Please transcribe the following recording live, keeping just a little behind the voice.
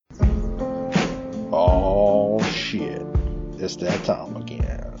It's that time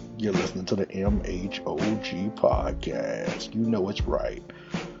again. You're listening to the MHOG podcast. You know it's right.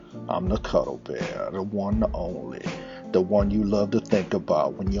 I'm the cuddle bear, the one, the only, the one you love to think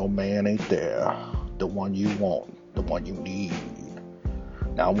about when your man ain't there, the one you want, the one you need.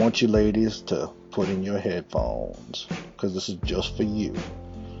 Now I want you ladies to put in your headphones, because this is just for you.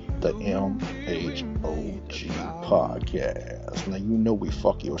 The MHOG podcast. Now you know we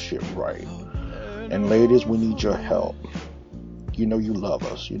fuck your shit right. And ladies, we need your help. You know you love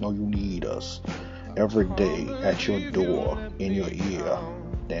us. You know you need us. Every day at your door, in your ear,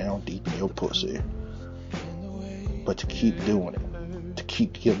 down deep in your pussy. But to keep doing it, to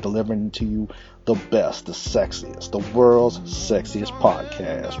keep delivering to you the best, the sexiest, the world's sexiest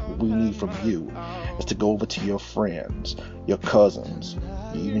podcast, what we need from you is to go over to your friends, your cousins,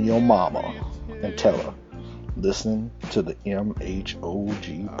 even your mama, and tell her, listen to the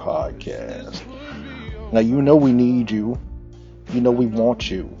MHOG podcast. Now you know we need you. You know we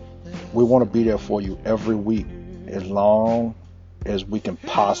want you. We want to be there for you every week, as long as we can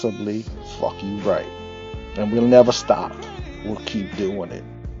possibly fuck you right. And we'll never stop. We'll keep doing it.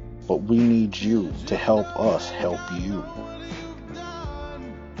 But we need you to help us help you.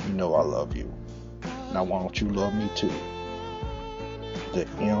 You know I love you. Now why don't you love me too? The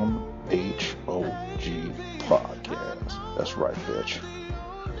MHOG podcast. That's right, bitch.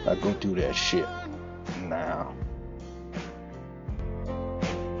 Now go do that shit now.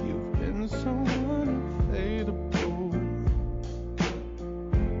 You've been so unavailable.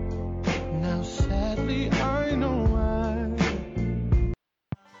 Now sadly I know why.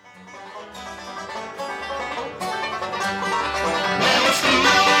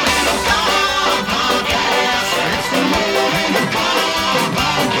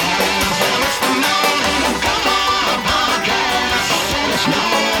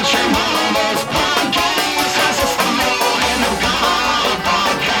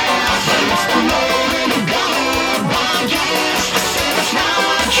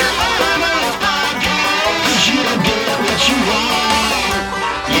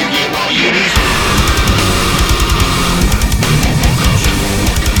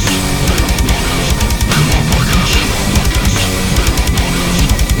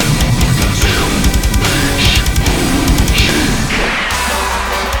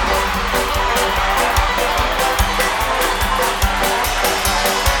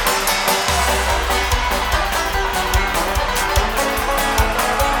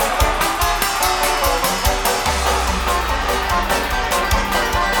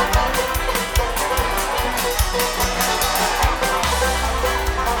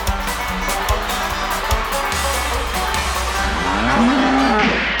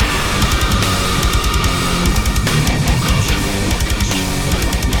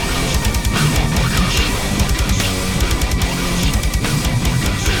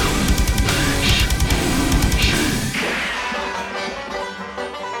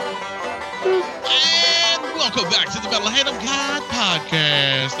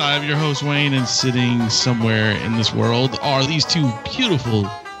 I'm your host, Wayne, and sitting somewhere in this world are these two beautiful,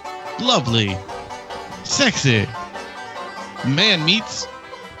 lovely, sexy man meats.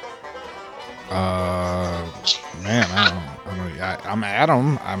 Man, I'm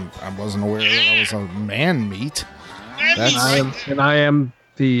Adam. I wasn't aware that I was a man meat. I am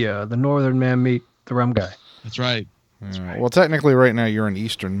the northern man meat, the rum guy. That's right. Well, technically, right now you're an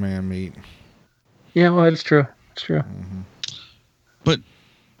eastern man meat. Yeah, well, it's true. It's true. Mm-hmm. But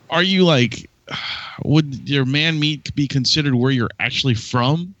are you like, would your man meat be considered where you're actually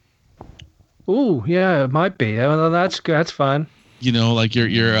from? Ooh, yeah, it might be. Well, that's good. That's fine. You know, like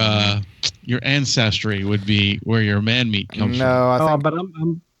your ancestry would be where your man meat comes from. No, but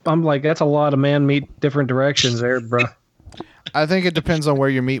I'm like, that's a lot of man meat, different directions there, bro. I think it depends on where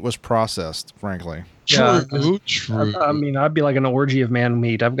your meat was processed, frankly. True. I mean, I'd be like an orgy of man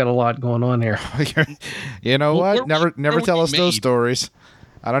meat. I've got a lot going on here. You know what? Never tell us those made? Stories.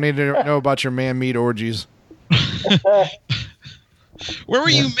 I don't need to know about your man meat orgies. Where were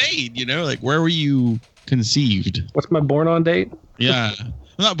you made? You know, like where were you conceived? What's my born on date? Yeah, I'm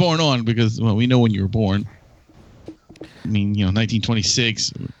not born on because we know when you were born. I mean,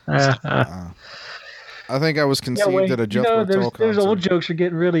 1926. I think I was conceived at a Jeff Bartel concert. There's old jokes are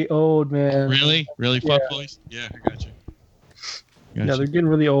getting really old, man. Really? Fuck boys? Yeah, I got you. Yeah, they're getting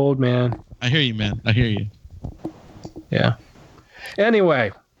really old, man. I hear you, man. I hear you. Yeah.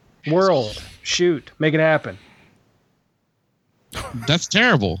 Anyway, world, shoot, make it happen. That's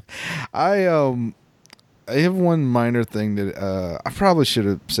terrible. I I have one minor thing that I probably should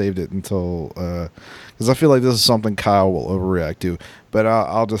have saved it until because I feel like this is something Kyle will overreact to. But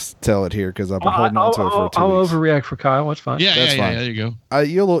I'll just tell it here because I've been holding on to it for 2 I'll weeks. overreact for Kyle. That's fine. Yeah, fine. there you go.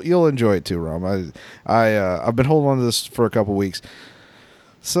 You'll enjoy it too, Rom. I've been holding on to this for a couple weeks.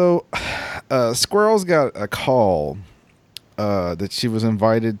 So, Squirrel's got a call that she was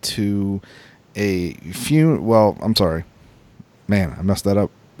invited to a funeral. Well, I'm sorry, man, I messed that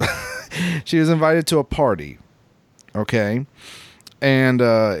up. She was invited to a party. Okay. And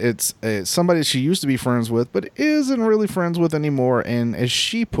it's somebody she used to be friends with, but isn't really friends with anymore. And as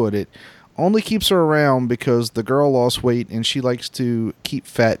she put it, only keeps her around because the girl lost weight and she likes to keep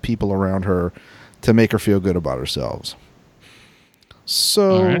fat people around her to make her feel good about herself.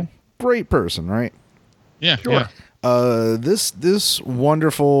 So, All right. Great person, right? Yeah, Sure. yeah. This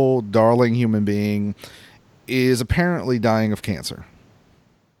wonderful, darling human being is apparently dying of cancer.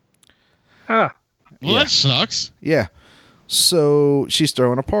 Ah, Well, Yeah. that sucks. Yeah. So she's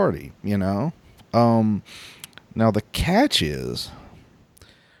throwing a party, you know? Now the catch is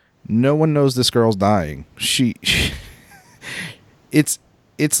no one knows this girl's dying.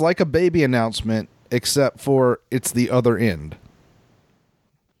 It's like a baby announcement, except for it's the other end.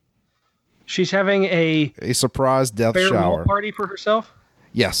 she's having a A surprise death farewell shower. party for herself.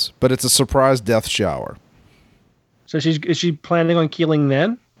 Yes, but it's a surprise death shower. So is she planning on killing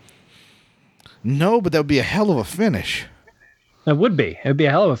then? No, but that would be a hell of a finish. It would be. It would be a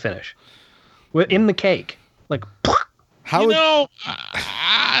hell of a finish. In the cake, like. How You would- know,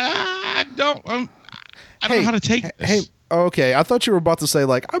 I don't know how to take this. Hey, okay. I thought you were about to say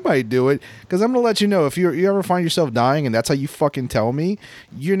like I might do it because I'm gonna let you know if you ever find yourself dying and that's how you fucking tell me,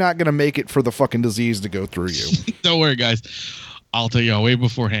 you're not gonna make it for the fucking disease to go through you. Don't worry, guys. I'll tell you way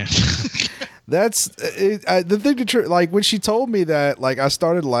beforehand. That's the thing. Like when she told me that, like I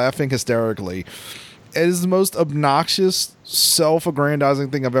started laughing hysterically. It is the most obnoxious,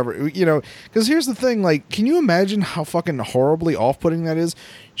 self-aggrandizing thing I've ever, because here's the thing, like, can you imagine how fucking horribly off-putting that is?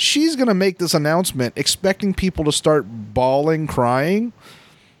 She's going to make this announcement expecting people to start bawling, crying.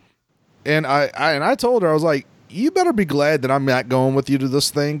 And I told her, I was like, you better be glad that I'm not going with you to this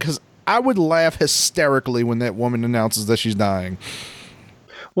thing, because I would laugh hysterically when that woman announces that she's dying.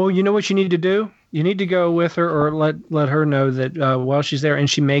 Well, you know what you need to do? You need to go with her or let her know that while she's there and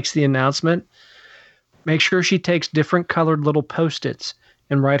she makes the announcement, make sure she takes different colored little Post-its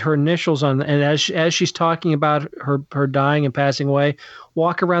and write her initials on. And as she's talking about her dying and passing away,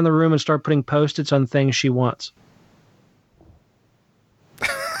 walk around the room and start putting Post-its on things she wants.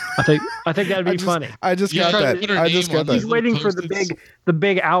 I think that'd be funny. I just Yeah, got try to that. put her I just name got on that. He's waiting for Post-its. the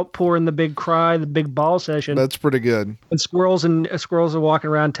big outpour and the big cry, the big ball session. That's pretty good. And squirrels are walking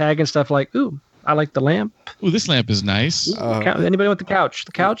around tagging stuff like, ooh, I like the lamp. Ooh, this lamp is nice. Anybody want the couch?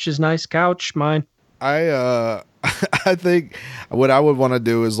 The couch is nice. Couch, mine. I think what I would want to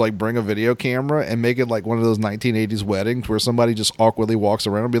do is like bring a video camera and make it like one of those 1980s weddings where somebody just awkwardly walks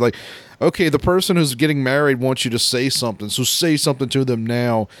around and be like, okay, the person who's getting married wants you to say something, so say something to them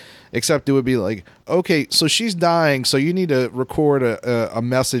now. Except it would be like, okay, so she's dying, so you need to record a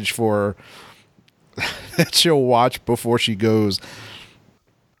message for her that she'll watch before she goes.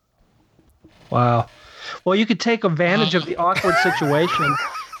 Wow. Well, you could take advantage of the awkward situation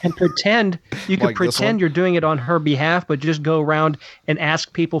and pretend Like this one? you're doing it on her behalf, but just go around and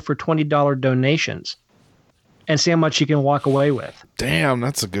ask people for $20 donations and see how much you can walk away with. Damn,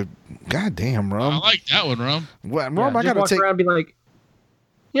 that's a good. God damn, I Rum. like that one, Rum. Rum, Yeah, I just gotta walk take. around and be like,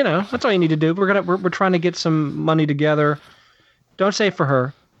 that's all you need to do. We're trying to get some money together. Don't say for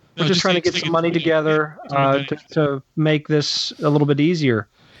her. We're No, just trying to say- get say some money it's- together to make this a little bit easier.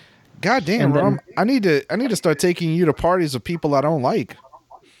 God damn, and then- Rum. I need to start taking you to parties of people I don't like.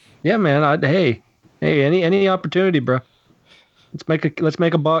 Yeah, man. Hey, any opportunity, bro. Let's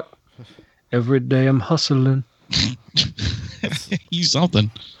make a buck. Every day I'm hustling. You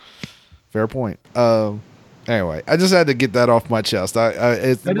something. Fair point. Anyway, I just had to get that off my chest. That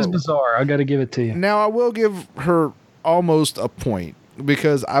is bizarre. I got to give it to you. Now I will give her almost a point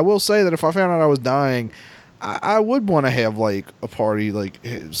because I will say that if I found out I was dying, I would want to have like a party, like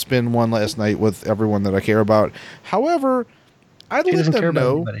spend one last night with everyone that I care about. However, I'd She let doesn't care them about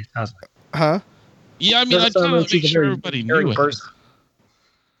know, anybody. Sounds like. huh? Yeah, I mean, I Doesn't sound kind of like she's make a sure very everybody caring knew it. person.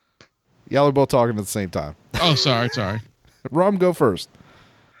 Y'all are both talking at the same time. Oh, sorry. Rum, go first.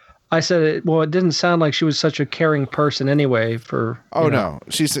 I said it. Well, it didn't sound like she was such a caring person anyway. Oh no,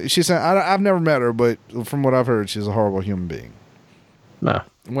 she said I've never met her, but from what I've heard, she's a horrible human being. no.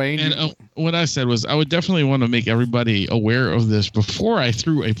 Wayne, And what I said was I would definitely want to make everybody aware of this before I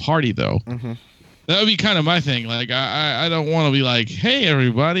threw a party, though. Mhm. That would be kind of my thing. Like, I don't want to be like, hey,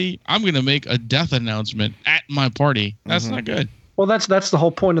 everybody, I'm going to make a death announcement at my party. That's not good. Well, that's the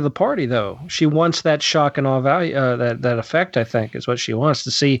whole point of the party, though. She wants that shock and awe value, that effect, I think, is what she wants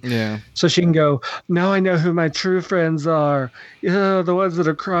to see. Yeah. So she can go, now I know who my true friends are. The ones that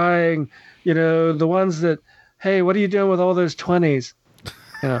are crying. The ones that, hey, what are you doing with all those 20s?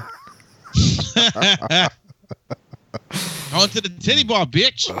 Yeah. On to the titty bar,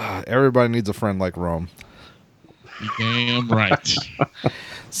 bitch. Everybody needs a friend like Rome. Damn right.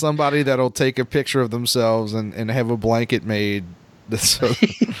 Somebody that'll take a picture of themselves and have a blanket made. So,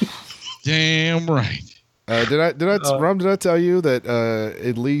 Damn right. Rome, did I tell you that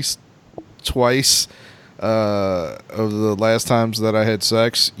at least twice of the last times that I had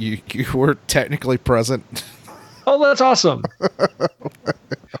sex, you were technically present? Oh, that's awesome.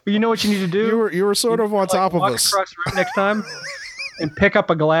 You know what you need to do? You were sort of on top of walk us. across the room next time and pick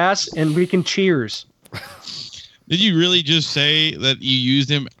up a glass and we can cheers. Did you really just say that you used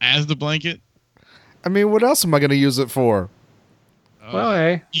him as the blanket? I mean, what else am I going to use it for? Well,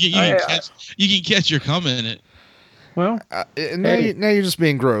 hey. You can catch your cum in it. Well, Now you're just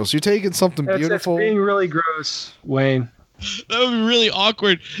being gross. You're taking something that's beautiful. being really gross, Wayne. That would be really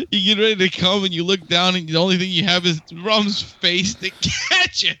awkward. You get ready to come and you look down and the only thing you have is Rum's face to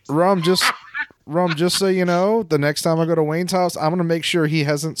catch it. Rum, just so you know, the next time I go to Wayne's house, I'm gonna make sure he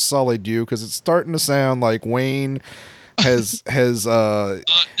hasn't sullied you because it's starting to sound like Wayne has No,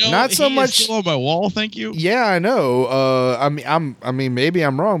 not so he much is still on my wall. Thank you. Yeah, I know. I mean, maybe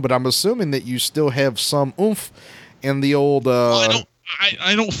I'm wrong, but I'm assuming that you still have some oomph in the old. I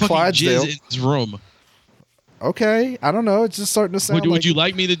don't fucking Clydesdale. jizz in his room. Okay, I don't know. It's just starting to sound. Would you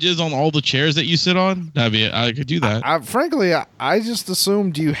like me to jizz on all the chairs that you sit on? I could do that. Frankly, I just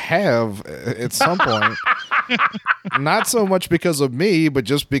assumed you have at some point. Not so much because of me, but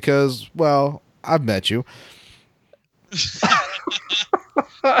just because, well, I've met you.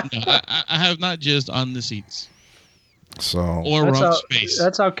 No, I have not jizzed on the seats So or Rum's face.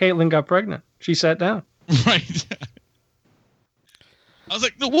 That's how Caitlin got pregnant. She sat down. Right. I was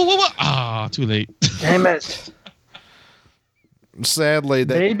like, no, whoa. Ah, too late. Damn it. sadly,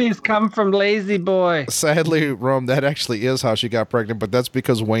 Babies come from lazy boy. Sadly, Rome, that actually is how she got pregnant, but that's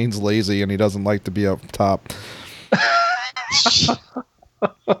because Wayne's lazy and he doesn't like to be up top.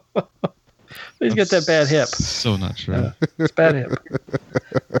 He's got that bad hip. So not true. It's bad hip.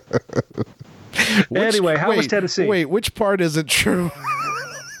 Anyway, how was Tennessee? Wait, which part isn't true?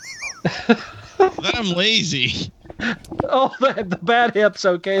 That I'm lazy. Oh, the bad hip's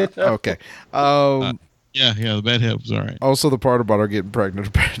okay. Okay. Yeah, the bad hip was all right. Also, the part about her getting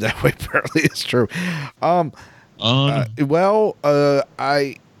pregnant that way apparently is true. No. I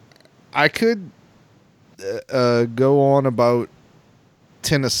could go on about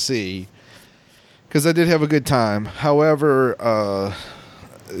Tennessee because I did have a good time. However, I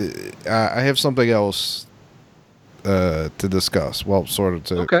have something else to discuss. Well, sort of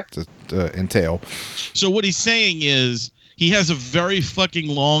to entail. So what he's saying is he has a very fucking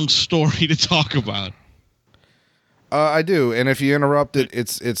long story to talk about. I do, and if you interrupt it,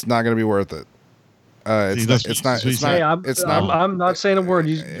 it's not going to be worth it. It's not. Hey, I'm not saying a word.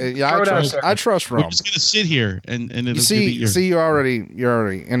 I trust Rome. We're just gonna sit here and it'll you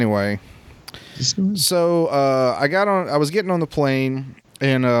already anyway. So I was getting on the plane,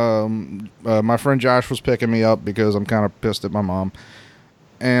 and my friend Josh was picking me up because I'm kind of pissed at my mom,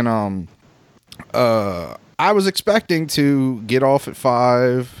 and I was expecting to get off at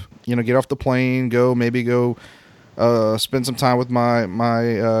 5. Get off the plane, go spend some time with my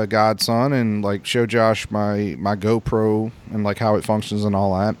godson and like show Josh my GoPro and like how it functions and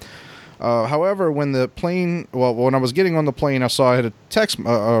all that. However, when I was getting on the plane, I saw I had a text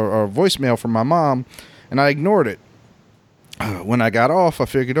or voicemail from my mom, and I ignored it. When I got off, I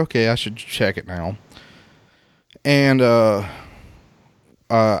figured, okay, I should check it now. And I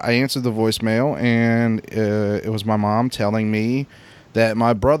answered the voicemail, and it was my mom telling me that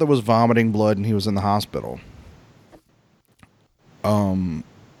my brother was vomiting blood and he was in the hospital.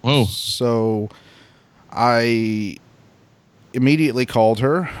 Whoa. So I immediately called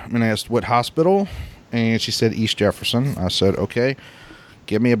her and asked what hospital, and she said East Jefferson. I said, okay,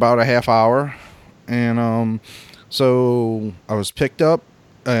 give me about a half hour. And so I was picked up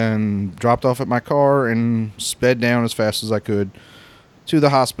and dropped off at my car and sped down as fast as I could to the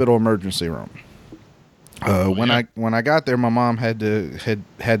hospital emergency room. When I got there, my mom had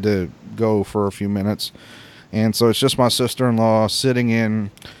to go for a few minutes. And so it's just my sister-in-law sitting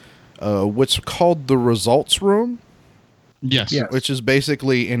in what's called the results room. Yes. Which is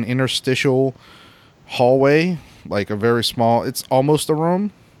basically an interstitial hallway, like a very small, it's almost a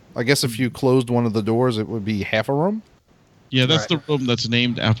room. I guess if you closed one of the doors, it would be half a room. Yeah, that's Right. the room that's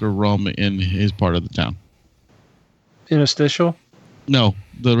named after a rum in his part of the town. Interstitial. No,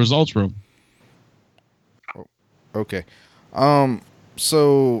 the results room. Okay.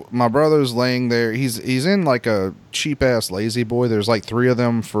 So my brother's laying there. He's in like a cheap ass lazy boy. There's like 3 of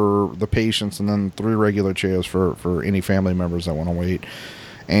them for the patients, and then 3 regular chairs for any family members that want to wait.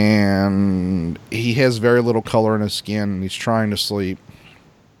 And he has very little color in his skin, and he's trying to sleep.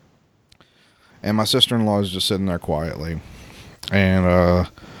 And my sister-in-law is just sitting there quietly. And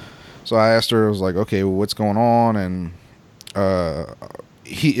so I asked her, I was like, okay, well, what's going on? And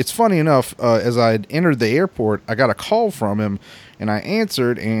it's funny enough, as I had entered the airport, I got a call from him, and I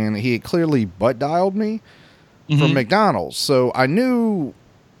answered, and he had clearly butt dialed me from McDonald's. So I knew,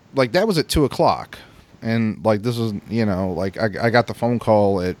 like, that was at 2:00. And, like, this was, you know, like, I got the phone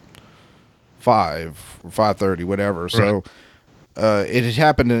call at 5 or 5:30, whatever. Right. So it had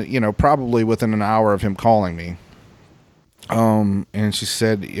happened, to, you know, probably within an hour of him calling me. And she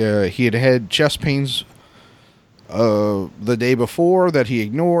said he had chest pains the day before that he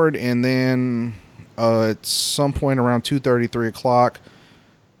ignored, and then at some point around 2:30, 3:00,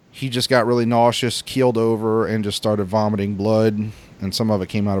 he just got really nauseous, keeled over, and just started vomiting blood, and some of it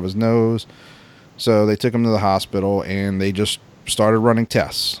came out of his nose. So they took him to the hospital, and they just started running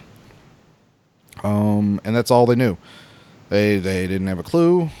tests. And that's all they knew. They didn't have a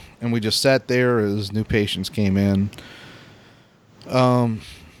clue, and we just sat there as new patients came in.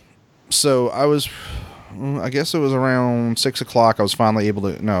 So I guess it was around 6:00. I was finally able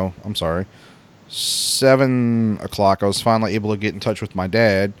to, no, I'm sorry, 7:00. I was finally able to get in touch with my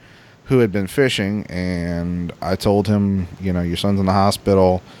dad, who had been fishing, and I told him, you know, your son's in the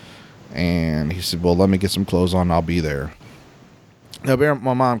hospital, and he said, well, let me get some clothes on, I'll be there. Now,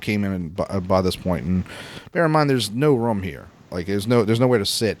 my mom came in by this point, and bear in mind, there's no room here. Like, there's nowhere to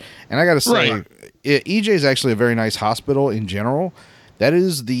sit. And I got to say, Right. EJ is actually a very nice hospital in general. That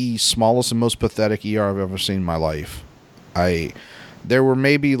is the smallest and most pathetic ER I've ever seen in my life. There were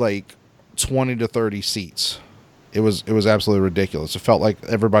maybe like 20 to 30 seats. It was absolutely ridiculous. It felt like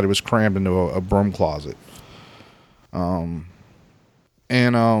everybody was crammed into a broom closet.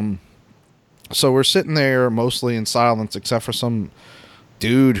 So we're sitting there mostly in silence, except for some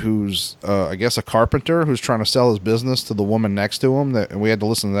dude who's, I guess, a carpenter who's trying to sell his business to the woman next to him. And we had to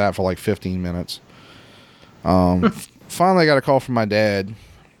listen to that for like 15 minutes. Finally, I got a call from my dad,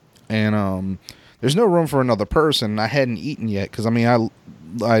 and there's no room for another person. I hadn't eaten yet because, I mean,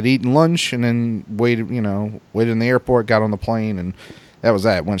 I'd eaten lunch and then waited in the airport, got on the plane, and that was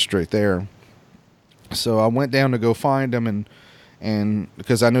that. Went straight there. So I went down to go find him, and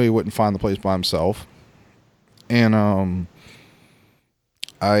because I knew he wouldn't find the place by himself. And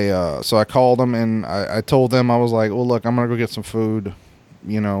so I called him, and I told them, I was like, well, look, I'm gonna go get some food,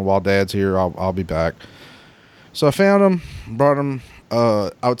 while Dad's here. I'll be back. So I found him, brought him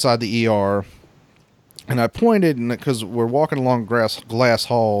outside the ER, and I pointed, because we're walking along glass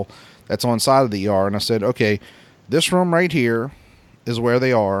hall that's on side of the ER, and I said, okay, this room right here is where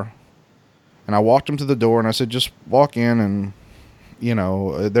they are. And I walked him to the door, and I said, just walk in, and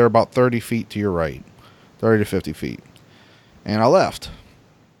they're about 30 feet to your right, 30 to 50 feet. And I left.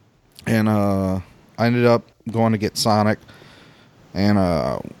 And I ended up going to get Sonic. And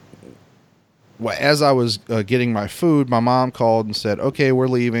as I was getting my food, my mom called and said, okay, we're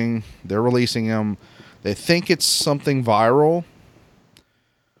leaving. They're releasing him. They think it's something viral.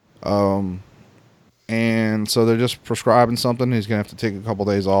 And so they're just prescribing something. He's going to have to take a couple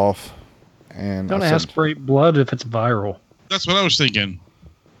days off. And Don't aspirate blood if it's viral. That's what I was thinking.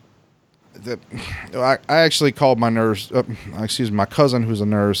 I actually called my nurse, my cousin who's a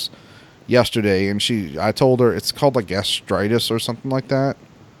nurse, yesterday, and I told her it's called like gastritis or something like that.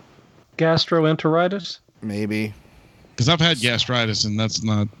 Gastroenteritis? Maybe. Because I've had gastritis, and that's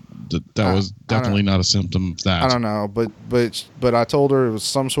not that was definitely not a symptom of that. I don't know, but I told her it was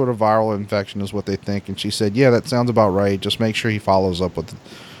some sort of viral infection is what they think, and she said, yeah, that sounds about right. Just make sure he follows up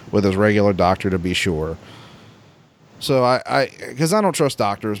with his regular doctor to be sure. So because I don't trust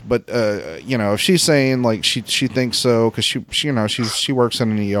doctors, but if she's saying like she thinks so, because she works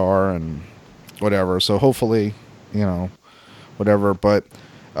in an ER and whatever, so hopefully whatever. But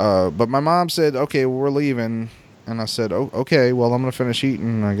my mom said, okay, well, we're leaving, and I said, oh, okay, well, I'm gonna finish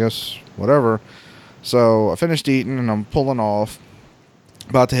eating, I guess, whatever. So I finished eating, and I'm pulling off,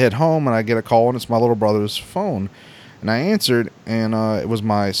 about to head home, and I get a call, and it's my little brother's phone, and I answered, and it was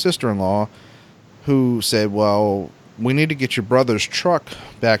my sister-in-law, who said, well, we need to get your brother's truck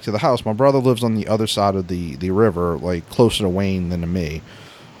back to the house. My brother lives on the other side of the river, like closer to Wayne than to me.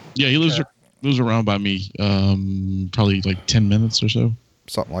 Yeah, he lives around by me, probably like 10 minutes or so.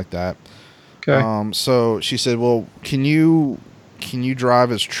 something like that. Okay. So she said, well, can you drive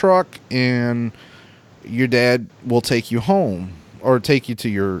his truck and your dad will take you home or take you to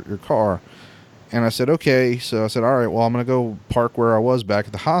your car? And I said, okay. So I said, all right, well, I'm going to go park where I was back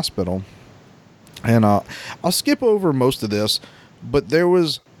at the hospital. And I'll skip over most of this, but there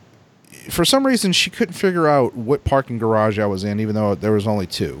was, for some reason, she couldn't figure out what parking garage I was in, even though there was only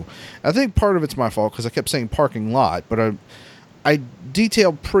two. I think part of it's my fault because I kept saying parking lot, but I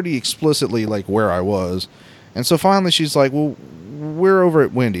detailed pretty explicitly like where I was. And so finally she's like, well, we're over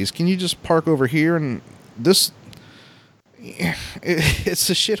at Wendy's. Can you just park over here? And this, it's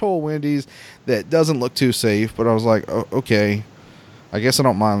a shithole Wendy's that doesn't look too safe, but I was like, oh, okay, I guess I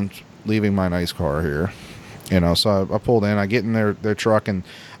don't mind leaving my nice car here. You know, so I pulled in, I get in their truck, and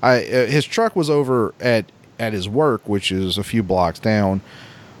his truck was over at his work, which is a few blocks down.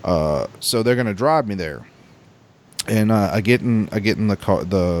 So they're going to drive me there. And I get in the car,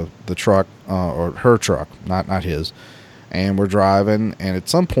 the truck, or her truck, not his. And we're driving, and at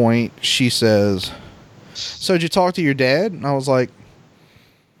some point she says, so did you talk to your dad? And I was like,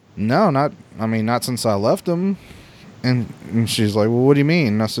 no, not since I left him. And she's like, well, what do you mean?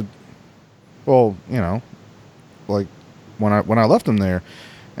 And I said, well, you know, like when I left him there.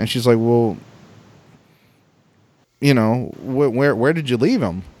 And she's like, well, you know, where did you leave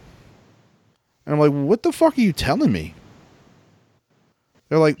him? And I'm like, what the fuck are you telling me?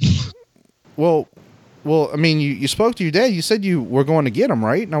 They're like, well, I mean, you spoke to your dad. You said you were going to get him,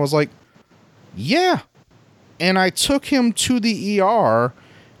 right? And I was like, yeah. And I took him to the ER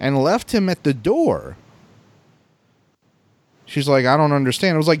and left him at the door. She's like, I don't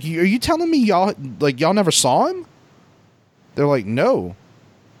understand. I was like, are you telling me y'all never saw him? They're like, no.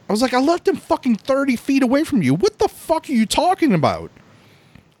 I was like, I left him fucking 30 feet away from you. What the fuck are you talking about?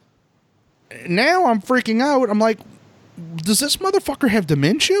 Now I'm freaking out. I'm like, does this motherfucker have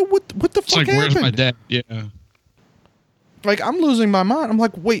dementia? What the fuck happened? Where's my dad? Yeah. Like, I'm losing my mind. I'm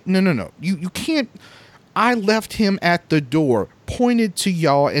like, wait, no. You can't. I left him at the door, pointed to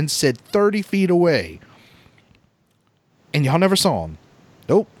y'all and said 30 feet away. And y'all never saw him.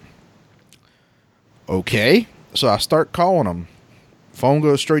 Nope. Okay. So I start calling him. Phone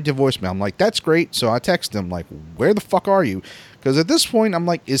goes straight to voicemail. I'm like, that's great. So I text him, like, where the fuck are you? Because at this point, I'm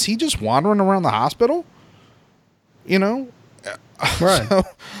like, is he just wandering around the hospital? You know? Right.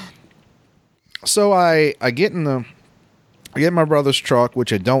 So I get in my brother's truck,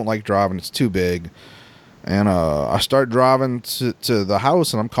 which I don't like driving. It's too big. And I start driving to the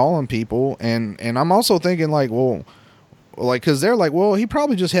house, and I'm calling people. And I'm also thinking, like, well, like, because they're like, well, he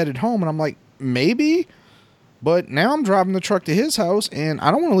probably just headed home. And I'm like, maybe. But now I'm driving the truck to his house, and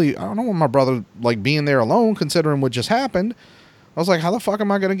I don't want my brother, like, being there alone, considering what just happened. I was like, how the fuck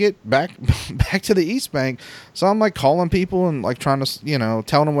am I going to get back to the East Bank? So I'm, like, calling people and, like, trying to, you know,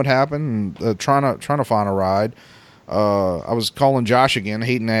 telling them what happened and trying to find a ride. I was calling Josh again,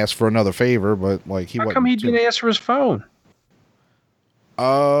 hating to ask for another favor, but, like, he wasn't. How come he didn't ask for his phone?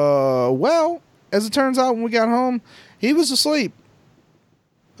 Well, as it turns out, when we got home, he was asleep.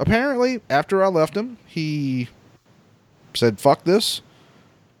 Apparently, after I left him, he said, fuck this,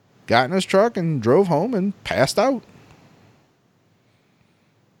 got in his truck and drove home and passed out.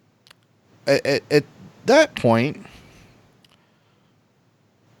 At that point,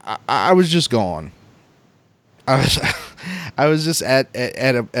 I was just gone. I was just at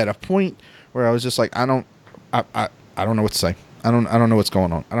a point where I was just like, I don't know what to say. I don't know what's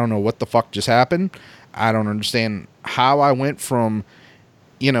going on. I don't know what the fuck just happened. I don't understand how I went from,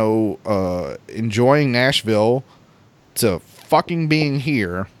 you know, enjoying Nashville to fucking being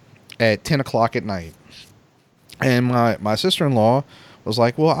here at 10 o'clock at night. And my sister-in-law was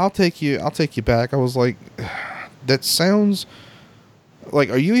like, well, I'll take you back. I was like, that sounds like,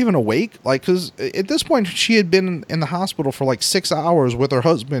 are you even awake? Like, because at this point she had been in the hospital for like 6 hours with her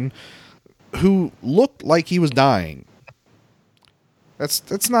husband, who looked like he was dying.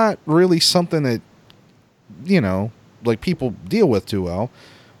 That's not really something that, you know, like, people deal with too well.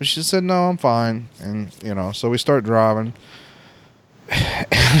 But she said, no, I'm fine. And, you know, so we start driving.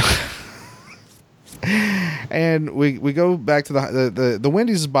 And we go back to the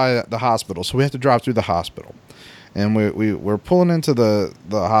Wendy's is by the hospital, so we have to drive through the hospital. And we're pulling into the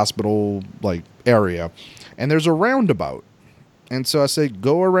hospital, like, area. And there's a roundabout. And so I said,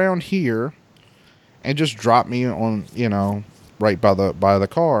 go around here and just drop me on, you know, right by the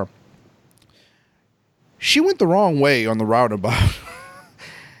car. She went the wrong way on the roundabout.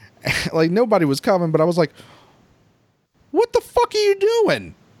 Like, nobody was coming, but I was like, what the fuck are you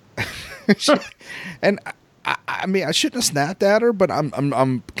doing? And I mean, I shouldn't have snapped at her, but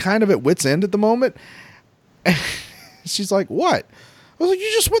I'm kind of at wit's end at the moment. She's like, what? I was like,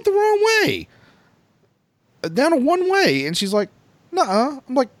 you just went the wrong way. Down a one way. And she's like, nuh-uh.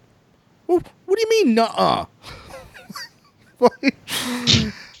 I'm like, well, what do you mean, nuh-uh?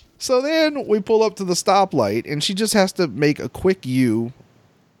 So then we pull up to the stoplight, and she just has to make a quick U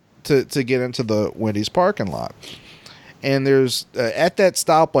to get into the Wendy's parking lot. And there's at that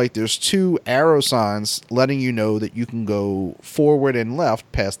stoplight, there's 2 arrow signs letting you know that you can go forward and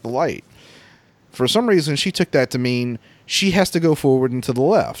left past the light. For some reason, she took that to mean she has to go forward and to the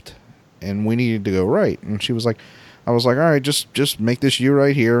left, and we needed to go right. And she was like, I was like, all right, just make this U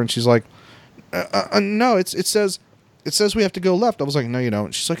right here. And she's like, no, it says we have to go left. I was like, no, you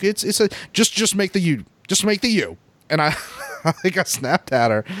don't. She's like, it's a just make the U, just make the U. And I think I snapped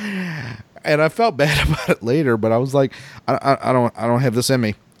at her, and I felt bad about it later. But I was like, I don't have this in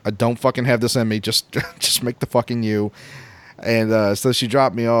me. I don't fucking have this in me. Just make the fucking U. And so she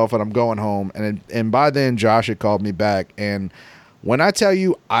dropped me off, and I'm going home. And by then, Josh had called me back. And when I tell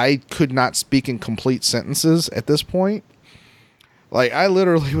you, I could not speak in complete sentences at this point. Like, I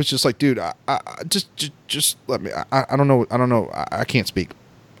literally was just like, dude, I just let me. I don't know. I can't speak.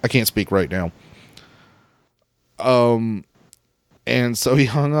 I can't speak right now. And so he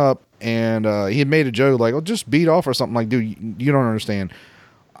hung up, and he had made a joke like, "Oh, just beat off or something." Like, dude, you don't understand.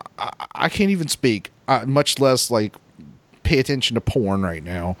 I can't even speak, much less like pay attention to porn right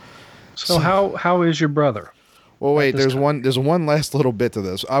now. So how is your brother? Well, wait. There's one last little bit to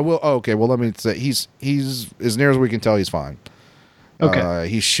this. I will. Oh, okay. Well, let me say he's as near as we can tell, he's fine. Okay.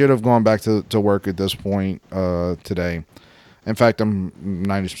 He should have gone back to work at this point today. In fact, I'm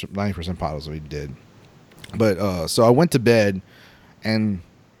 90% positive he did. But so I went to bed, and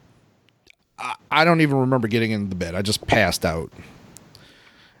I don't even remember getting into the bed. I just passed out.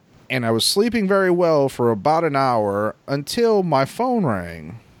 And I was sleeping very well for about an hour until my phone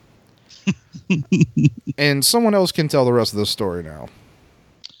rang. And someone else can tell the rest of the story now.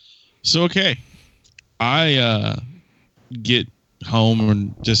 So, okay. I get home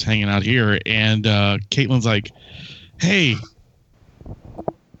and just hanging out here, and Caitlin's like, hey,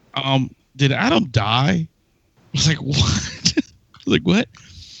 did Adam die? I was like, what? I was like, what?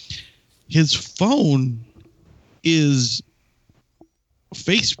 His phone is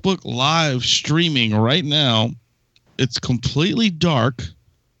Facebook live streaming right now. It's completely dark,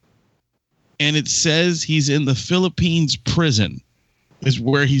 and it says he's in the Philippines prison is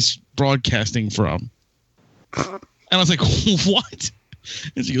where he's broadcasting from. And I was like, what?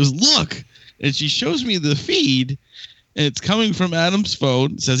 And she goes, look. And she shows me the feed, and it's coming from Adam's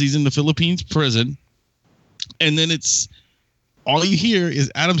phone. It says he's in the Philippines prison. And then it's all you hear is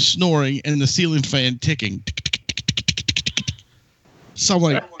Adam snoring and the ceiling fan ticking. So I'm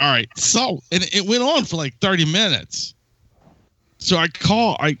like, all right. So, and it went on for like 30 minutes. So I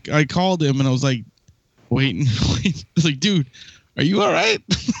called him, and I was like, wait. I was like, dude, are you all right?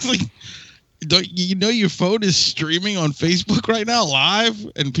 Like, don't you know your phone is streaming on Facebook right now live,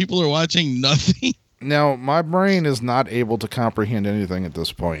 and people are watching nothing? Now, my brain is not able to comprehend anything at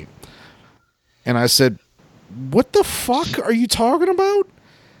this point. And I said, what the fuck are you talking about?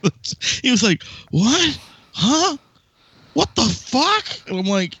 He was like, what? Huh? What the fuck? And I'm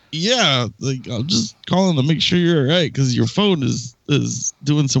like, yeah, like I'm just calling to make sure you're all right, because your phone is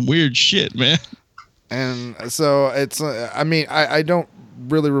doing some weird shit, man. And so it's, I mean, I don't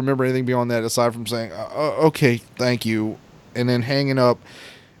really remember anything beyond that aside from saying, okay, thank you. And then hanging up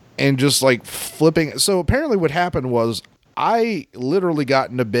and just like flipping. So apparently what happened was I literally got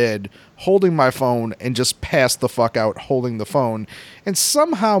into bed holding my phone and just passed the fuck out holding the phone, and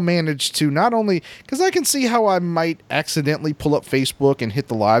somehow managed to not only, because I can see how I might accidentally pull up Facebook and hit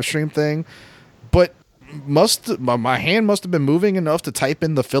the live stream thing, but my hand must have been moving enough to type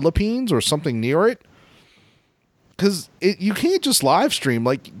in the Philippines or something near it. Because you can't just live stream.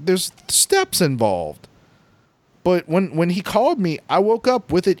 Like, there's steps involved. But when he called me, I woke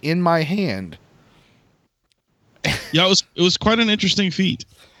up with it in my hand. Yeah, it was quite an interesting feat.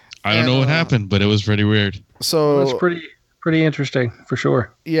 I don't know what happened, but it was pretty weird. So it's pretty interesting for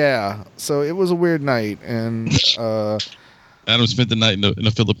sure. Yeah. So it was a weird night, and Adam spent the night in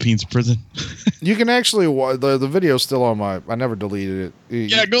the Philippines prison. You can actually the video's still on my. I never deleted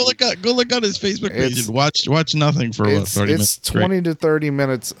it. Yeah, go look on his Facebook page and watch nothing for about 30 minutes. It's 20 to 30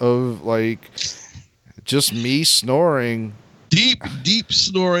 minutes of like just me snoring, deep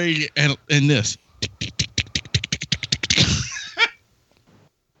snoring, and this.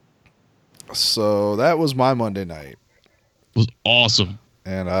 So that was my Monday night. It was awesome.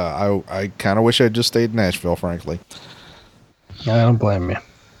 And I kind of wish I'd just stayed in Nashville, frankly. I don't blame you.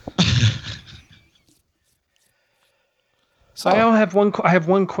 So I have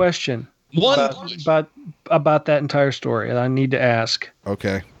one question. One. about that entire story, and I need to ask.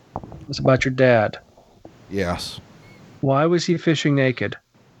 Okay. It's about your dad. Yes. Why was he fishing naked?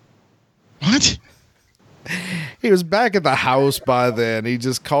 What? He was back at the house by then. He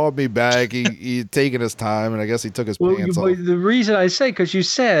just called me back. He'd taken his time, and I guess he took his pants off. The reason I say, because you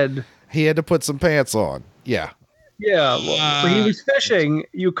said He had to put some pants on. Yeah. Yeah, well, he was fishing.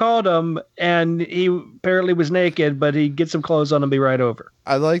 You called him, and he apparently was naked, but he'd get some clothes on and be right over.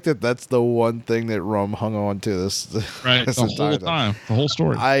 I like that. That's the one thing that Rum hung on to this. Right, this the whole time, the whole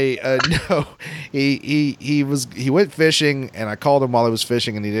story. No, he went fishing, and I called him while he was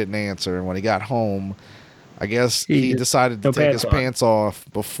fishing, and he didn't answer. And when he got home, I guess he decided to take his pants off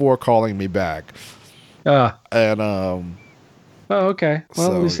before calling me back. And Oh, okay. Well,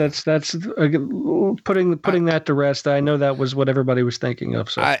 So- at least that's putting that to rest. I know that was what everybody was thinking of.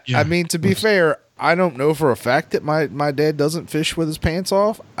 So I mean, to be fair, I don't know for a fact that my dad doesn't fish with his pants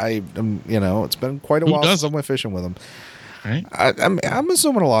off. It's been quite a Who while since I doesn't? went fishing with him. Right? I'm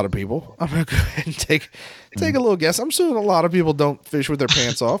assuming a lot of people. I'm gonna go ahead and take a little guess. I'm assuming a lot of people don't fish with their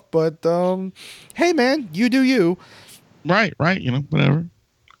pants off. But hey, man, you do you. Right. Whatever.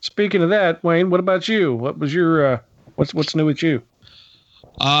 speaking of that, Wayne, what about you? What was your what's new with you?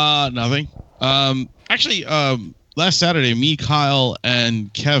 Nothing. Actually, last Saturday, me, Kyle,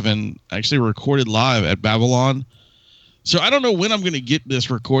 and Kevin actually recorded live at Babylon. So I don't know when I'm going to get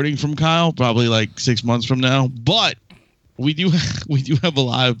this recording from Kyle. Probably like 6 months from now. But we do have a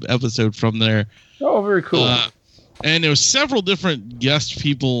live episode from there. Oh, very cool. And there was several different guest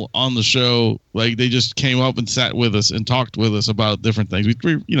people on the show. Like they just came up and sat with us and talked with us about different things. We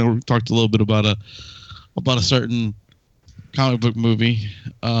talked a little bit about a certain comic book movie.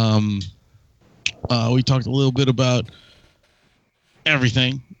 We talked a little bit about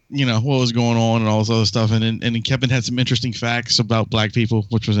everything, what was going on and all this other stuff. And then Kevin had some interesting facts about black people,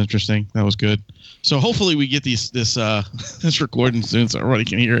 which was interesting. That was good. So hopefully we get this this recording soon so everybody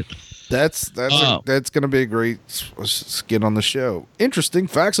can hear it. That's going to be a great skit on the show. Interesting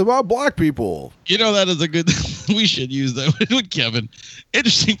facts about black people. That is a good. We should use that with Kevin.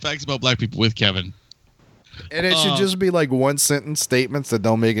 Interesting facts about black people with Kevin. And it should just be like one sentence statements that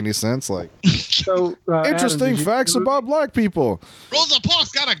don't make any sense. Like, So interesting Adam, facts about black people. Rosa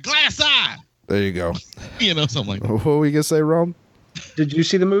Parks got a glass eye. There you go. Something like that. What were we going to say, Rome? Did you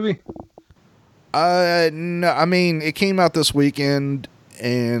see the movie? No, I mean, it came out this weekend.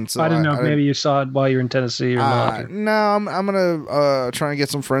 And so I didn't know if maybe you saw it while you were in Tennessee or not. No, I'm gonna try and get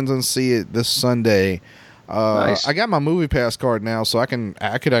some friends and see it this Sunday. Nice. I got my movie pass card now, so I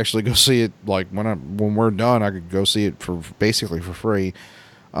could actually go see it. Like when we're done, I could go see it for basically for free.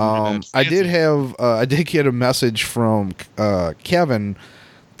 I did get a message from Kevin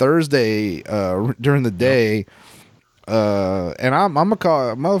Thursday during the day, and I'm gonna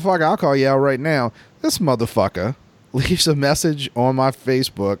call motherfucker. I'll call you out right now. This motherfucker leaves a message on my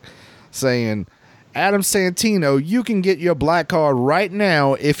Facebook saying, Adam Santino, you can get your black card right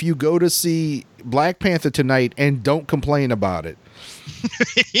now if you go to see Black Panther tonight and don't complain about it.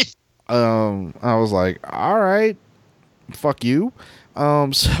 I was like, all right, fuck you.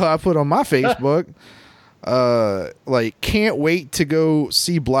 So I put on my Facebook, can't wait to go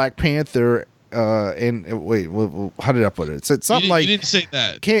see Black Panther. And wait, how did I put it? It said something you didn't say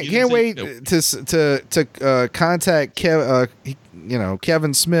that. Can't wait to contact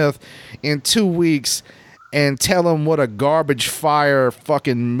Kevin Smith in 2 weeks and tell him what a garbage fire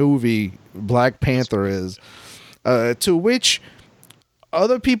fucking movie Black Panther is. To which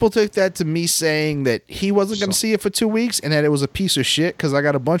other people took that to me saying that he wasn't going to see it for 2 weeks and that it was a piece of shit because I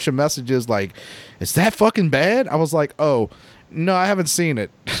got a bunch of messages like, "Is that fucking bad?" I was like, "Oh no, I haven't seen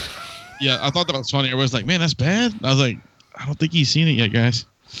it." Yeah, I thought that was funny. Everyone's like, "Man, that's bad." I was like, "I don't think he's seen it yet, guys."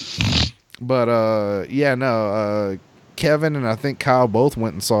 But Kevin and I think Kyle both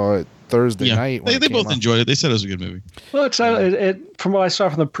went and saw it Thursday night. They both enjoyed it. They said it was a good movie. Well, it's from what I saw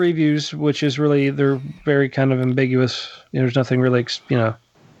from the previews, which is really they're very kind of ambiguous. There's nothing really,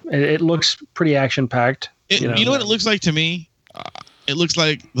 it looks pretty action packed. You know what it looks like to me? It looks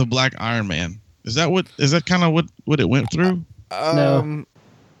like the Black Iron Man. Is that kind of what it went through? No.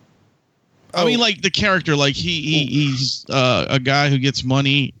 I mean, like the character, like he's a guy who gets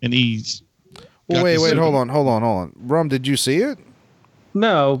money and he's. Well, wait, hold on. Rum, did you see it?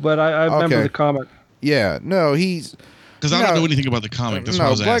 No, but I remember Okay. the comic. Yeah, no, he's Because I don't know anything about the comic. That's what I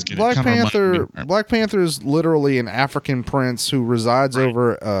was asking. Black It kinda reminded Panther. me- Black Panther is literally an African prince who resides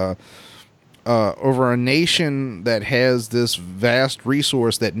over a nation that has this vast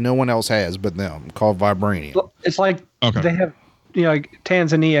resource that no one else has but them, called vibranium. It's like Okay. they have, like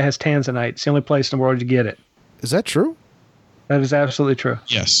Tanzania has tanzanite. It's the only place in the world you get it. Is that true? That is absolutely true.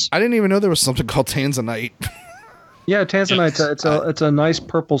 Yes. I didn't even know there was something called tanzanite. Yeah, tanzanite. Yes. It's a nice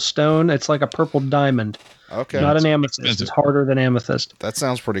purple stone. It's like a purple diamond, Okay. not an amethyst. expensive. It's harder than amethyst. That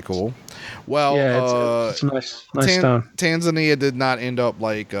sounds pretty cool. Well, Yeah, it's a nice stone. Tanzania did not end up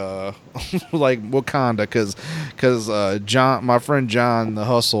like like Wakanda because John, my friend John the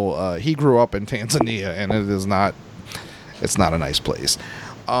Hustle, he grew up in Tanzania, and it's not a nice place.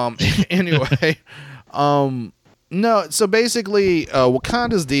 Anyway, no. So basically,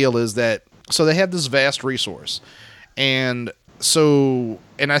 Wakanda's deal is that so they have this vast resource, and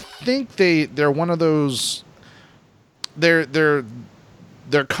I think they're one of those. Their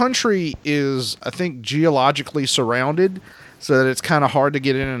country is, I think, geologically surrounded, so that it's kind of hard to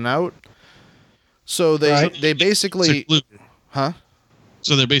get in and out. So they basically, Secluded. huh?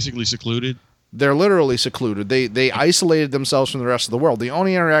 So they're basically secluded. They're literally secluded. They isolated themselves from the rest of the world. The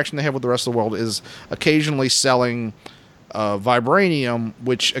only interaction they have with the rest of the world is occasionally selling vibranium,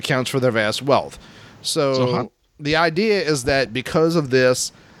 which accounts for their vast wealth. So the idea is that because of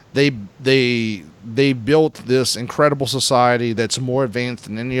this, they built this incredible society that's more advanced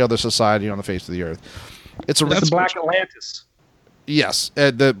than any other society on the face of the earth. It's It's the Black Atlantis. Yes,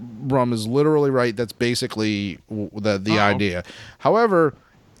 the Rum is literally right. That's basically the idea. However,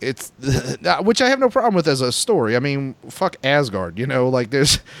 it's which I have no problem with as a story. I mean, fuck Asgard, like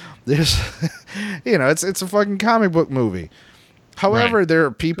there's it's a fucking comic book movie. However, Right. there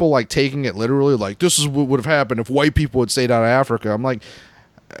are people like taking it literally, like this is what would have happened if white people had stayed out of Africa. I'm like,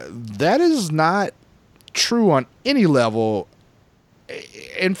 that is not true on any level.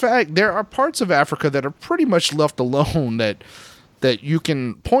 In fact, there are parts of Africa that are pretty much left alone that you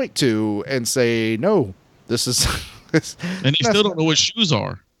can point to and say, no, this is And they still don't know what shoes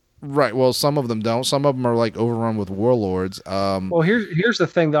are. right. Well, some of them don't. Some of them are like overrun with warlords. Well, here's the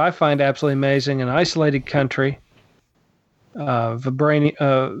thing that I find absolutely amazing: an isolated country, vibranium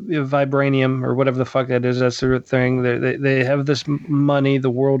or whatever the fuck that is. That sort of thing. They have this money. The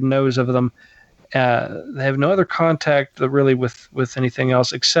world knows of them. They have no other contact really with anything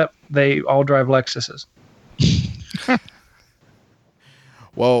else except they all drive Lexuses.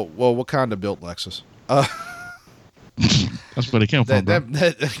 Well, Wakanda built Lexus. That's where they came from. bro.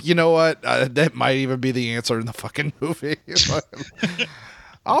 That you know what? That might even be the answer in the fucking movie.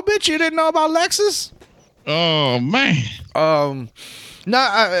 I'll bet you didn't know about Lexus. Oh man. Of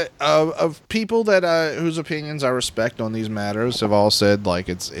people that whose opinions I respect on these matters have all said like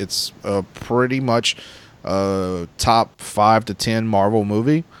it's pretty much top 5 to 10 Marvel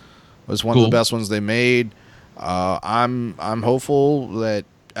movie. It was one of Cool. the best ones they made. I'm hopeful that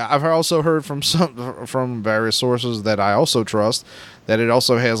I've also heard from various sources that I also trust that it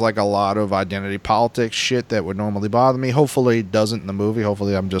also has like a lot of identity politics shit that would normally bother me. Hopefully it doesn't in the movie.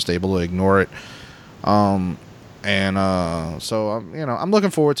 Hopefully I'm just able to ignore it. So I'm looking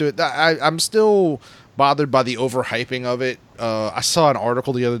forward to it. I'm still bothered by the overhyping of it. I saw an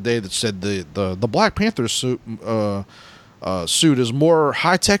article the other day that said the Black Panther suit is more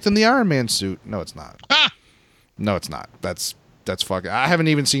high tech than the Iron Man suit. No, it's not. Ah! No, it's not. That's fucking. I haven't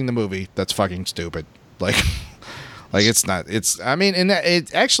even seen the movie. That's fucking stupid. Like it's not. It's. I mean, and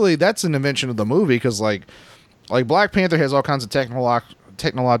it actually that's an invention of the movie because like Black Panther has all kinds of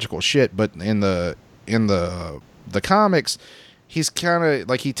technological shit, but in the comics, he's kind of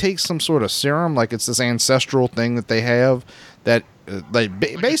like he takes some sort of serum, like it's this ancestral thing that they have that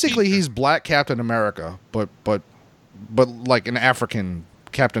basically he's Black Captain America, but like an African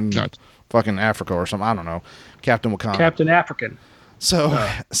Captain Gotcha. fucking Africa or something. I don't know, Captain Wakanda. Captain African. So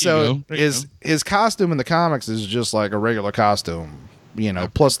There you go. his costume in the comics is just like a regular costume,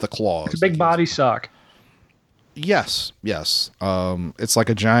 plus the claws. It's a big body sock. Yes. It's like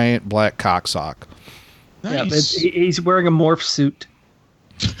a giant black cock sock. Yeah, Nice. he's wearing a morph suit.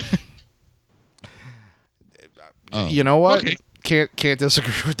 Oh, You know what? okay. Can't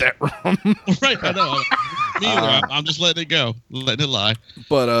disagree with that, Rum. Right, I know. Me either. I'm just letting it go, letting it lie.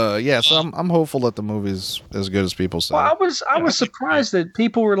 But so I'm hopeful that the movie's as good as people say. Well, I was surprised that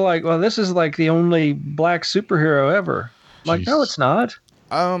people were like, "Well, this is like the only black superhero ever." Like, no, Jeez. it's not.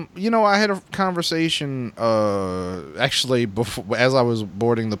 I had a conversation actually before as I was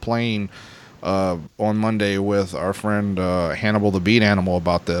boarding the plane on Monday with our friend Hannibal the Beat Animal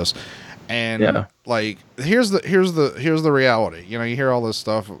about this. And Yeah. like here's the reality. You hear all this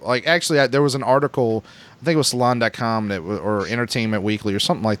stuff. Like actually there was an article, I think it was salon.com or Entertainment Weekly or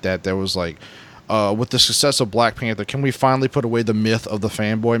something like that was like with the success of Black Panther, can we finally put away the myth of the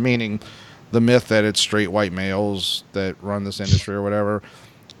fanboy, meaning the myth that it's straight white males that run this industry or whatever?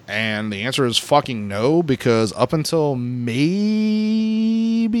 And the answer is fucking no, because up until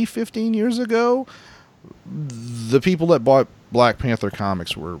maybe 15 years ago, the people that bought Black Panther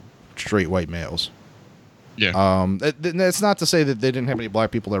comics were straight white males. Yeah. That's not to say that they didn't have any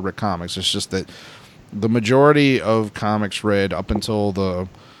black people that read comics. It's just that the majority of comics read up until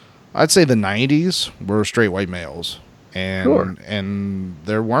I'd say the 90s were straight white males. And Sure. and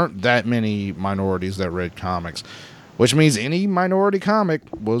there weren't that many minorities that read comics, which means any minority comic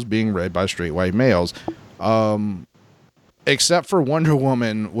was being read by straight white males. Except for Wonder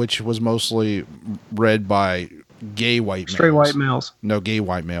Woman, which was mostly read by gay white males. Straight white males. No, gay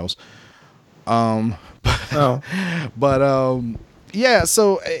white males. Oh. But yeah,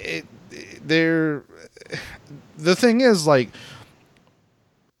 so the thing is, like,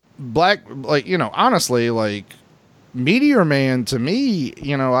 black, like, you know, honestly, like, Meteor Man, to me,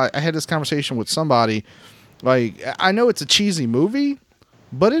 you know, I had this conversation with somebody, like, I know it's a cheesy movie,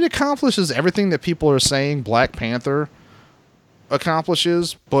 but it accomplishes everything that people are saying Black Panther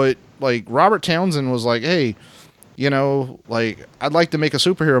accomplishes. But, like, Robert Townsend was like, hey, you know, like, I'd like to make a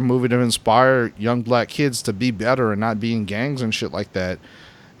superhero movie to inspire young black kids to be better and not be in gangs and shit like that.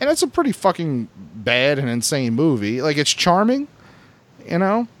 And it's a pretty fucking bad and insane movie. Like, it's charming, you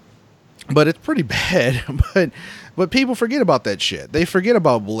know, but it's pretty bad. But people forget about that shit. They forget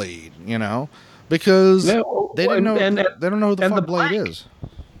about Blade, you know, because Yeah, they didn't know. and- They don't know who the and fuck the Blade Blank. is.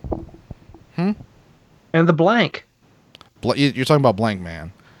 And the blank. You're talking about Blank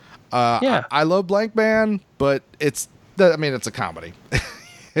Man. Yeah. I love Blank Man, but it's a comedy.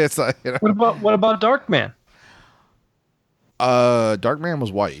 It's you know, What about Dark Man? Dark Man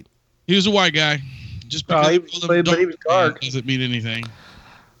was white. He was a white guy. Just Oh, because he he was- called him but he was dark. doesn't mean anything.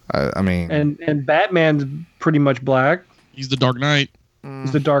 I mean, And Batman's pretty much black. He's the Dark Knight.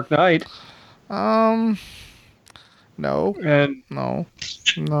 He's the Dark Knight. no, And not.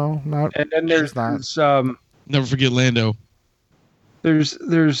 then He's not. Never forget Lando. there's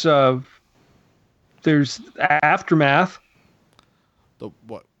Aftermath, The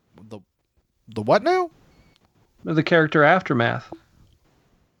what? The what now? the character Aftermath.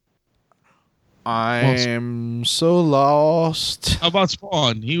 I'm so lost. How about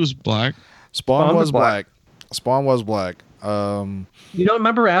Spawn? He was black. Spawn was was black. black. Spawn was black. You don't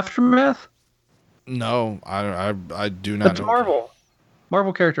remember Aftermath? No, I do not That's know.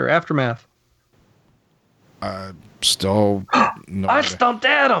 Marvel character Aftermath. Still no. I idea. stumped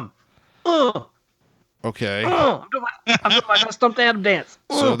Adam. Okay. I'm doing my stumped Adam dance.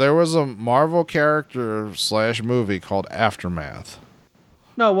 So there was a Marvel character / movie called Aftermath.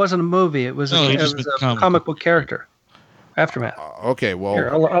 No, it wasn't a movie. It was No, he it just was meant a comic comic book character. Aftermath. Okay, well, Here,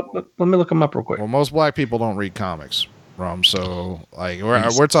 let me look him up real quick. well, most black people don't read comics, Rum. So like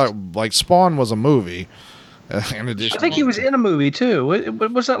we're talking like Spawn was a movie. In addition, I think he was in a movie too.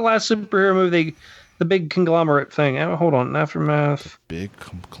 What was that last superhero movie? The big conglomerate thing. Hold on, Aftermath big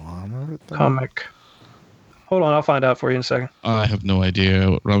conglomerate thing? comic. Hold on, I'll find out for you in a second. I have no idea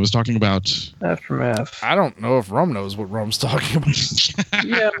what I was talking about. Aftermath. I don't know if Rum knows what Rum's talking about.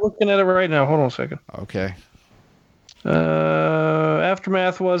 Yeah, I'm looking at it right now. Hold on a second. Okay.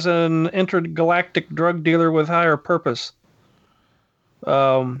 Aftermath was an intergalactic drug dealer with higher purpose.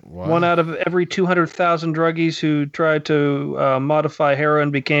 One out of every 200,000 druggies who tried to modify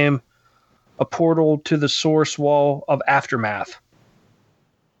heroin became a portal to the source wall of Aftermath.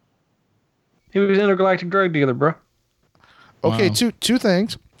 He was an intergalactic drug dealer, bro. Okay, Wow. two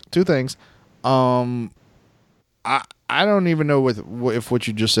things. I don't even know if what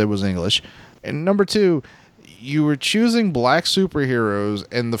you just said was English. And number two, you were choosing black superheroes,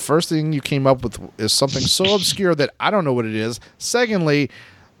 and the first thing you came up with is something so obscure that I don't know what it is. Secondly,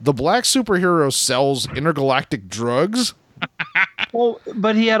 the black superhero sells intergalactic drugs. Well,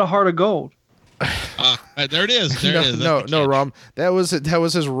 but he had a heart of gold. There it is. There it is. No, That's the catch. Rom. That was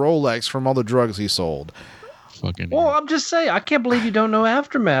his Rolex from all the drugs he sold. Fucking. Well, I'm just saying, I can't believe you don't know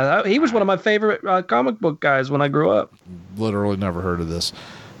Aftermath. He was one of my favorite comic book guys when I grew up. Literally never heard of this.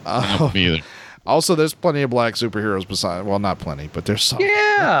 Not me either. Also, there's plenty of black superheroes besides. Well, not plenty, but there's some.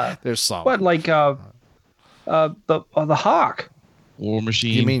 Yeah. There's some. What, like the Hawk? War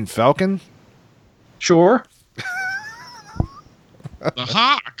Machine. You mean Falcon? Sure. the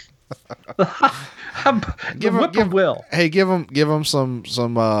Hawk? Give him- Whippoorwill. Hey, give him some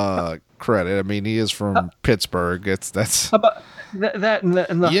credit. I mean, he is from Pittsburgh. That's How about that and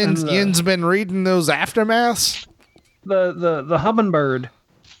the Yin's been reading those aftermaths. the hummingbird.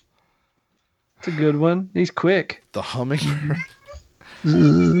 It's a good one. He's quick. The Hummingbird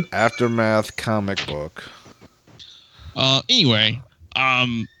Aftermath comic book. Anyway,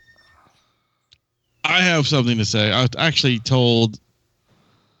 I have something to say. I actually told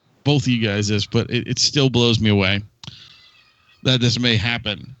both of you guys this, but it still blows me away that this may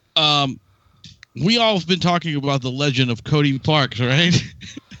happen. we all have been talking about the legend of Cody Parks, right?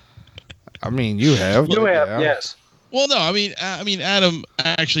 I mean, you have. You but have, yeah. yes. Well, no, I mean, Adam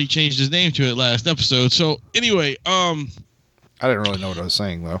actually changed his name to it last episode. So anyway, I didn't really know what I was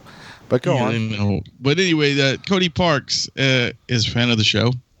saying though, but go yeah, on. I know. But anyway, Cody Parks is a fan of the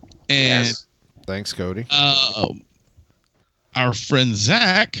show, and Yes. Thanks, Cody. our friend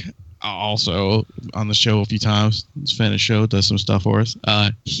Zach, also on the show a few times, he's a fan of the show, does some stuff for us.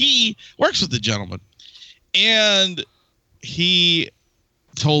 He works with the gentleman, and he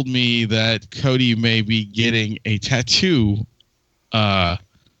told me that Cody may be getting a tattoo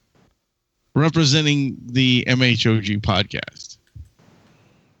representing the MHOG podcast.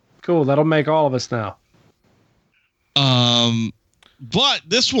 Cool. That'll make all of us now. But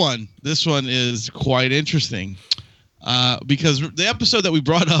this one is quite interesting. Because the episode that we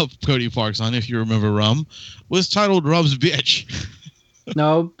brought up Cody Parks on, if you remember Rum, was titled Rum's Bitch.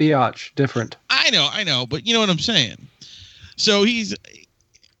 No, biatch. Different. I know, but you know what I'm saying. So he's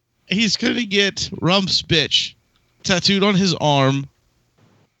going to get Rum's Bitch tattooed on his arm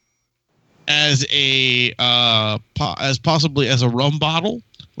as possibly as a rum bottle.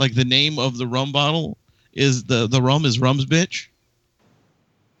 Like the name of the rum bottle is the rum is Rum's Bitch.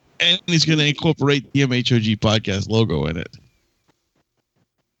 And he's going to incorporate the MHOG podcast logo in it.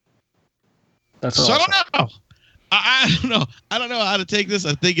 That's So awesome. I don't know. I don't know. I don't know how to take this.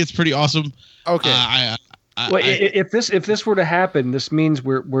 I think it's pretty awesome. Okay. Well, if this were to happen, this means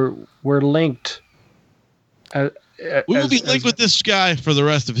we're linked. We will be linked with this guy for the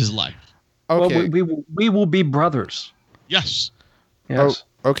rest of his life. okay. Well, we will be brothers. Yes. Yes.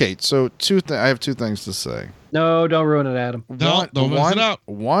 Okay. So I have two things to say. No, don't ruin it, Adam. Don't mess it up.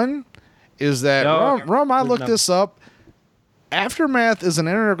 One is that No, Rum, I looked no. this up. Aftermath is an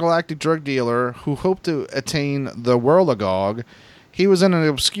intergalactic drug dealer who hoped to attain the Whirlagog. He was in an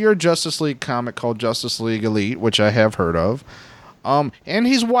obscure Justice League comic called Justice League Elite, which I have heard of. And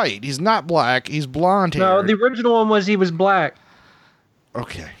he's white. He's not black. He's blonde hair. No, the original one was he was black.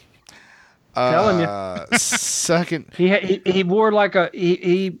 Okay. Telling you. Second. He wore like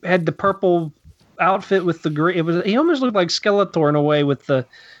he had the purple outfit with the green. He almost looked like Skeletor in a way with the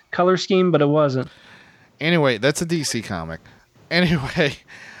color scheme, but it wasn't. Anyway, that's a DC comic. Anyway.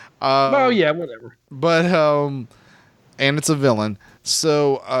 Oh yeah, whatever. But and it's a villain.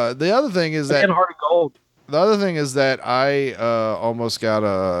 So the other thing is that And Heart of Gold. the other thing is that I almost got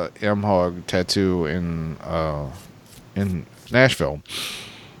a M-Hog tattoo in Nashville.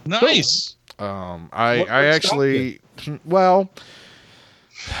 Nice. I What actually, well,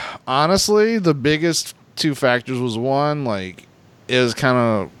 honestly, the biggest two factors was one, like, it was kind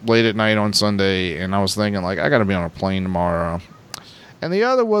of late at night on Sunday, and I was thinking, like, I got to be on a plane tomorrow. And the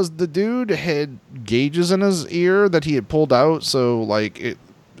other was the dude had gauges in his ear that he had pulled out, so, like, it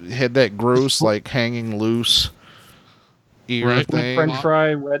had that gross, like, hanging loose ear Right. thing. French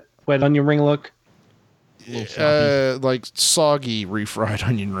fry, wet onion ring look. Like soggy refried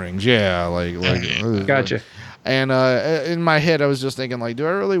onion rings. Yeah, like Gotcha. And in my head, I was just thinking, like, do I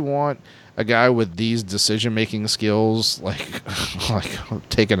really want a guy with these decision-making skills, like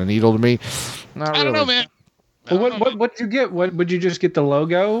taking a needle to me? Not I don't really. know, man. Well, what did you get? What would you just get the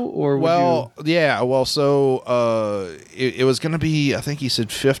logo or? Would Well, yeah. Well, so it was going to be. I think he said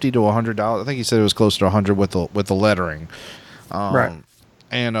 $50 to $100. I think he said it was closer to $100 with the lettering. Right.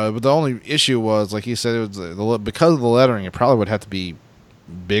 And but the only issue was, like he said, it was because of the lettering, it probably would have to be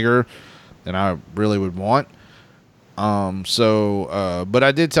bigger than I really would want. But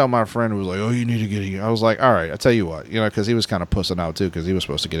I did tell my friend who was like, "Oh, you need to get it." I was like, "All right, I'll tell you what," because he was kind of pussing out too, because he was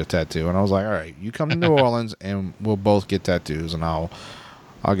supposed to get a tattoo, and I was like, "All right, you come to New Orleans and we'll both get tattoos, and I'll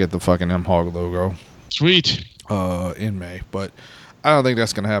get the fucking M-Hog logo Sweet. in May." But I don't think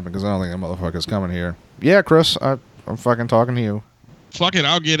that's gonna happen because I don't think that motherfucker's coming here. Yeah, Chris, I'm fucking talking to you. Fuck it,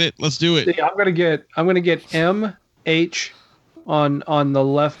 I'll get it. Let's do it. See, I'm gonna get MH on the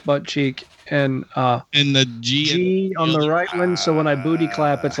left butt cheek and And the G, G on the right one. So when I booty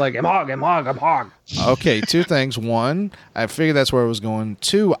clap, it's like I'm hog. Okay, two things. One, I figured that's where I was going.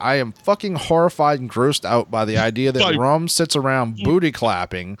 Two, I am fucking horrified and grossed out by the idea that Like- Rum sits around booty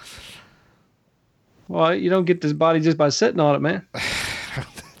clapping. Well, you don't get this body just by sitting on it, man.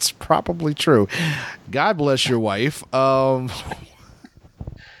 It's probably true. God bless your wife.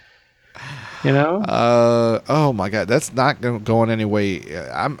 You know. Oh my God, that's not going anyway.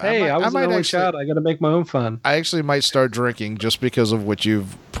 I was an only child. I got to make my own fun. I actually might start drinking just because of what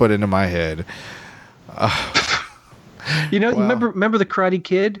you've put into my head. You know, Wow. remember the Karate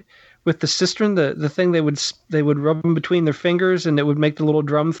Kid with the cistern, the thing they would rub in between their fingers and it would make the little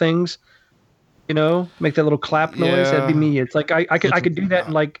drum things. make that little clap noise. That'd be Yeah. me. It's like I could do that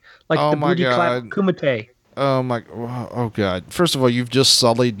in like Oh the my booty clap God. kumite. Oh my! Oh God! First of all, you've just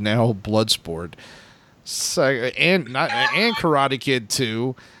sullied now Bloodsport, and Karate Kid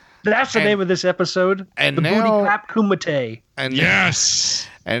 2, That's the And- name of this episode. and the now- booty clap kumite. and Yes.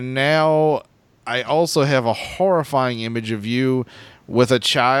 and now I also have a horrifying image of you with a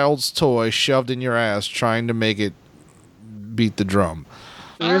child's toy shoved in your ass, trying to make it beat the drum.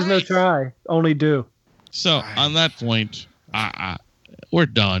 There is no try, only do. So on that point, we're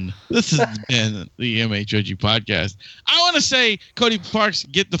done. This has been the MHOG podcast. I want to say, Cody Parks,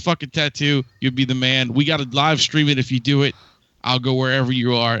 get the fucking tattoo. You'll be the man. We got to live stream it. If you do it, I'll go wherever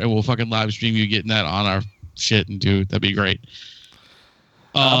you are, and we'll fucking live stream you getting that on our shit and do it. That'd be great.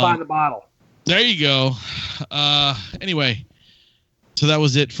 I'll buy the bottle. There you go. Anyway, so that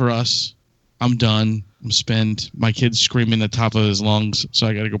was it for us. I'm done. I'm spent. My kid's screaming at the top of his lungs, so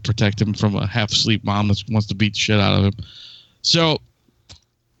I got to go protect him from a half-asleep mom that wants to beat the shit out of him. So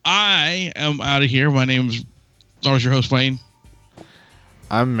I am out of here. My name's I was your host, Wayne.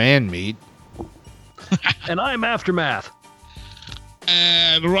 I'm Man Meat. And I'm Aftermath.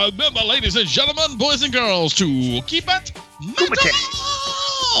 And remember, ladies and gentlemen, boys and girls, to keep it metal.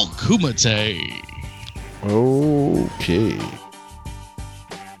 Kumite. Okay.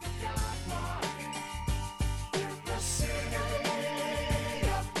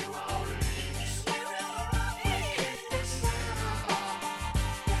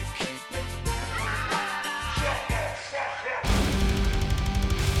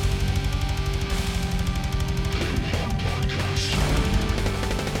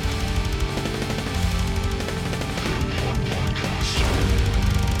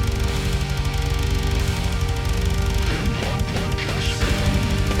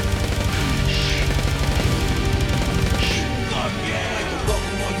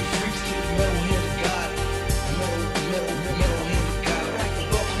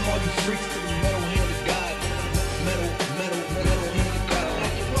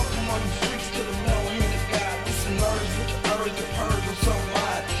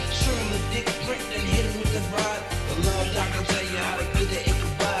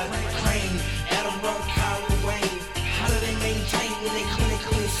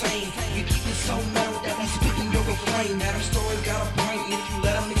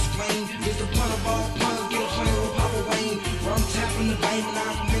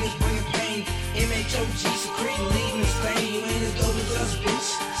 MHOG